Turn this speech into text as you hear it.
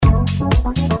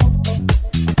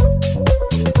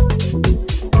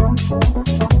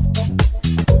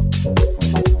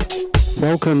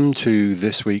Welcome to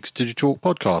this week's Digitalk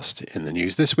podcast. In the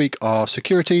news this week are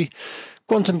security,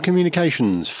 quantum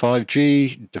communications,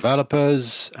 5G,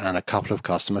 developers, and a couple of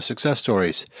customer success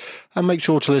stories. And make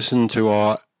sure to listen to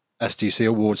our SDC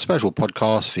Awards special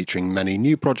podcast featuring many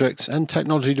new projects and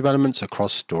technology developments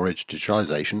across storage,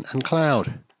 digitalization, and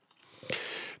cloud.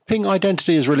 Ping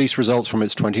Identity has released results from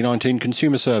its 2019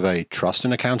 consumer survey, Trust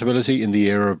and Accountability in the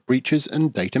Era of Breaches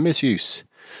and Data Misuse.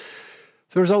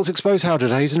 The results expose how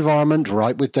today's environment,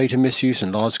 ripe with data misuse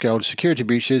and large-scale security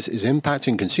breaches, is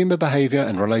impacting consumer behavior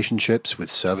and relationships with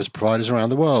service providers around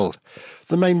the world.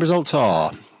 The main results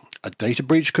are: a data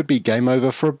breach could be game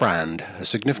over for a brand. A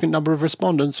significant number of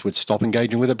respondents would stop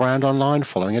engaging with a brand online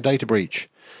following a data breach.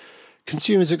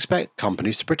 Consumers expect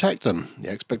companies to protect them. The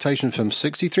expectation from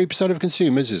 63% of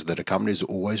consumers is that a company is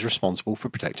always responsible for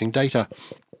protecting data.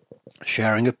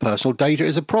 Sharing of personal data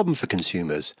is a problem for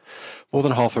consumers. More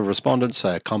than half of respondents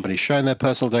say a company sharing their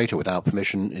personal data without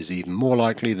permission is even more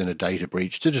likely than a data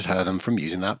breach to deter them from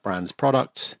using that brand's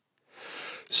products.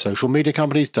 Social media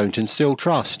companies don't instill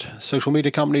trust. Social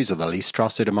media companies are the least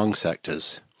trusted among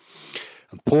sectors.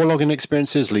 And poor login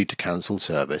experiences lead to cancelled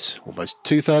service. Almost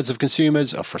 2/3 of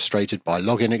consumers are frustrated by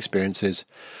login experiences,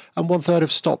 and 1/3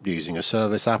 have stopped using a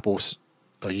service app or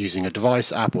using a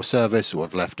device, app or service, or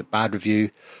have left a bad review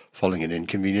following an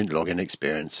inconvenient login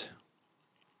experience.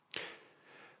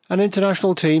 An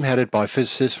international team headed by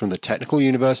physicists from the Technical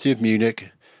University of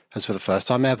Munich has for the first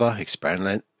time ever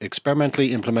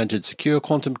experimentally implemented secure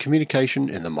quantum communication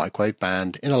in the microwave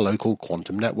band in a local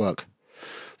quantum network.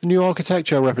 The new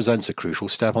architecture represents a crucial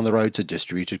step on the road to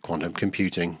distributed quantum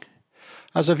computing.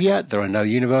 As of yet, there are no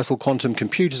universal quantum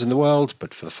computers in the world,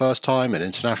 but for the first time, an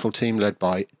international team led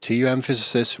by TUM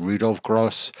physicists Rudolf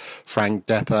Gross, Frank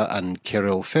Depper, and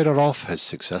Kirill Fedorov has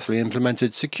successfully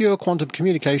implemented secure quantum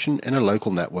communication in a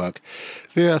local network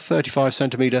via a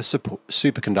 35-centimeter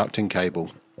superconducting cable.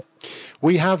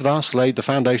 We have thus laid the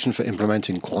foundation for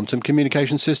implementing quantum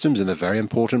communication systems in the very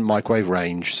important microwave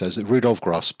range, says Rudolf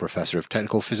Gross, Professor of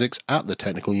Technical Physics at the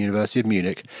Technical University of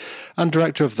Munich and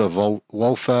Director of the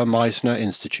Wolfram Meissner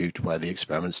Institute, where the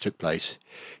experiments took place.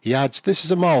 He adds, "This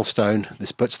is a milestone.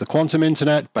 This puts the quantum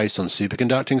internet, based on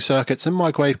superconducting circuits and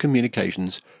microwave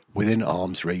communications, within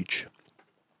arm's reach."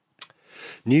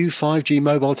 New 5G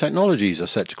mobile technologies are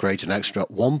set to create an extra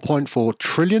 $1.4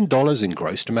 trillion in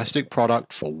gross domestic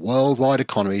product for worldwide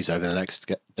economies over the next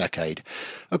decade,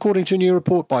 according to a new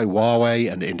report by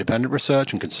Huawei and independent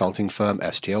research and consulting firm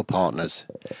STL Partners.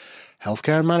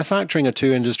 Healthcare and manufacturing are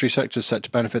two industry sectors set to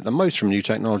benefit the most from new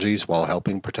technologies while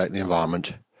helping protect the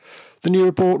environment. The new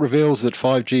report reveals that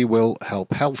 5G will help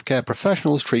healthcare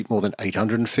professionals treat more than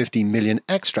 850 million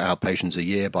extra outpatients a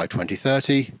year by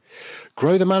 2030,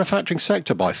 grow the manufacturing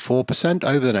sector by 4%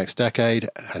 over the next decade,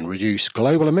 and reduce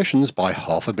global emissions by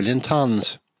 500 million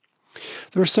tons.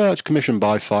 The research commissioned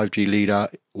by 5G leader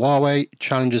Huawei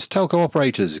challenges telco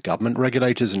operators, government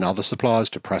regulators, and other suppliers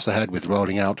to press ahead with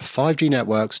rolling out 5G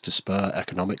networks to spur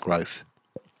economic growth.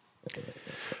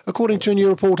 According to a new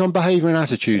report on behaviour and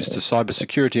attitudes to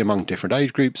cybersecurity among different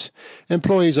age groups,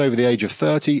 employees over the age of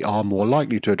 30 are more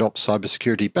likely to adopt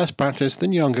cybersecurity best practice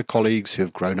than younger colleagues who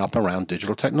have grown up around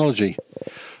digital technology.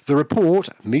 The report,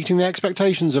 Meeting the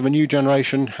Expectations of a New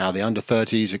Generation, How the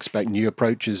Under-30s Expect New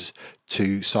Approaches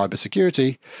to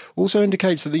Cybersecurity, also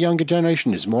indicates that the younger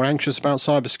generation is more anxious about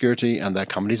cybersecurity and their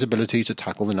company's ability to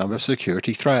tackle the number of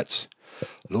security threats.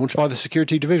 Launched by the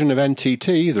security division of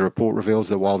NTT, the report reveals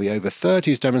that while the over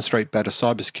 30s demonstrate better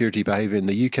cybersecurity behaviour in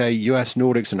the UK, US,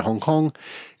 Nordics and Hong Kong,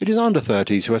 it is under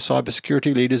 30s who are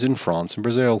cybersecurity leaders in France and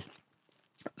Brazil.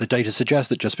 The data suggests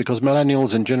that just because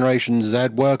millennials and Generation Z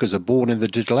workers are born in the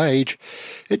digital age,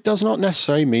 it does not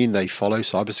necessarily mean they follow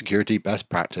cybersecurity best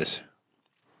practice.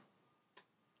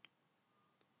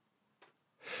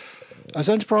 As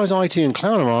enterprise IT and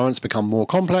cloud environments become more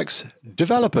complex,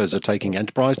 developers are taking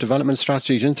enterprise development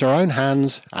strategies into their own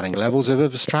hands, adding levels of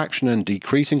abstraction and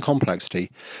decreasing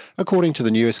complexity, according to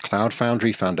the newest Cloud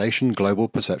Foundry Foundation Global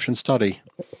Perception Study.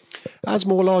 As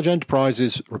more large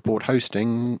enterprises report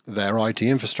hosting their IT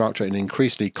infrastructure in an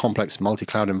increasingly complex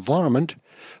multi-cloud environment,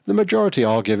 the majority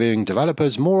are giving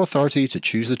developers more authority to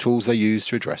choose the tools they use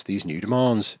to address these new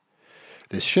demands.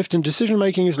 This shift in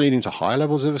decision-making is leading to higher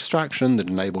levels of abstraction that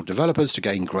enable developers to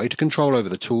gain greater control over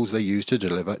the tools they use to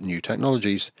deliver new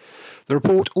technologies. The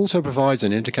report also provides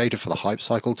an indicator for the hype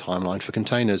cycle timeline for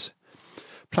containers.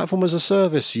 Platform as a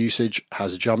service usage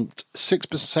has jumped 6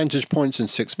 percentage points in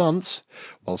 6 months,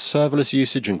 while serverless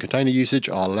usage and container usage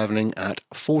are leveling at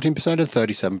 14% and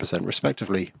 37%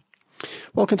 respectively.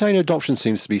 While container adoption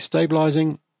seems to be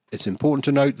stabilizing, it's important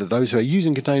to note that those who are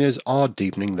using containers are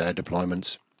deepening their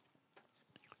deployments.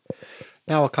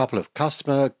 Now a couple of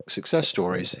customer success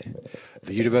stories.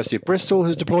 The University of Bristol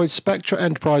has deployed Spectra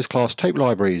Enterprise-class tape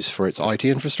libraries for its IT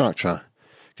infrastructure.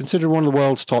 Considered one of the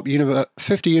world's top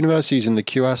 50 universities in the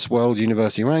QS World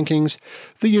University Rankings,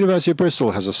 the University of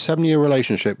Bristol has a 7-year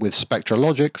relationship with Spectra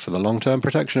Logic for the long-term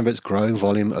protection of its growing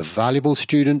volume of valuable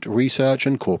student, research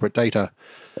and corporate data.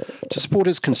 To support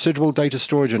its considerable data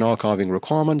storage and archiving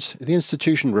requirements, the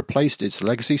institution replaced its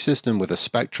legacy system with a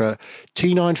Spectra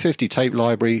T950 tape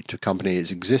library to accompany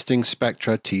its existing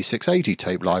Spectra T680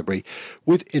 tape library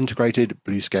with integrated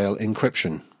Bluescale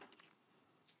encryption.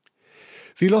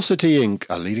 Velocity Inc.,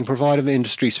 a leading provider of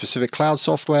industry-specific cloud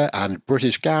software, and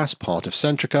British Gas, part of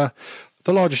Centrica,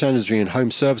 the largest energy and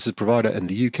home services provider in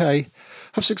the UK,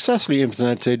 have successfully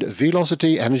implemented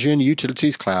Velocity Energy and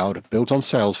Utilities Cloud built on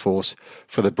Salesforce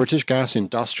for the British Gas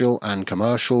Industrial and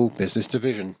Commercial Business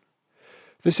Division.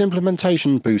 This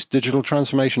implementation boosts digital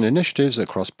transformation initiatives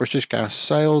across British Gas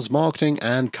sales, marketing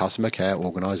and customer care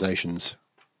organisations.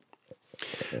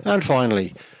 And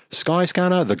finally,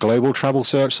 Skyscanner, the global travel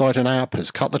search site and app, has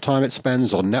cut the time it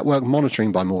spends on network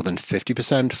monitoring by more than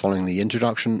 50% following the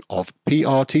introduction of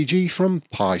PRTG from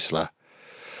Paisler.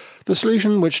 The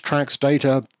solution, which tracks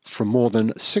data from more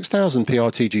than 6,000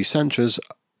 PRTG sensors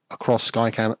across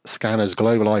Skyscanner's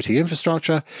global IT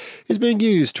infrastructure, is being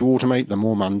used to automate the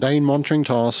more mundane monitoring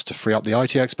tasks to free up the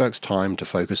IT experts' time to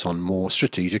focus on more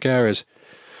strategic areas.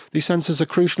 These sensors are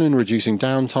crucial in reducing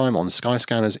downtime on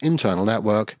Skyscanner's internal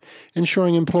network,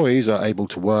 ensuring employees are able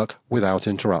to work without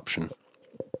interruption.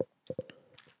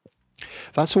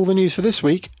 That's all the news for this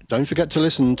week. Don't forget to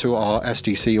listen to our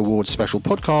SDC Awards special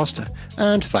podcast,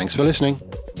 and thanks for listening.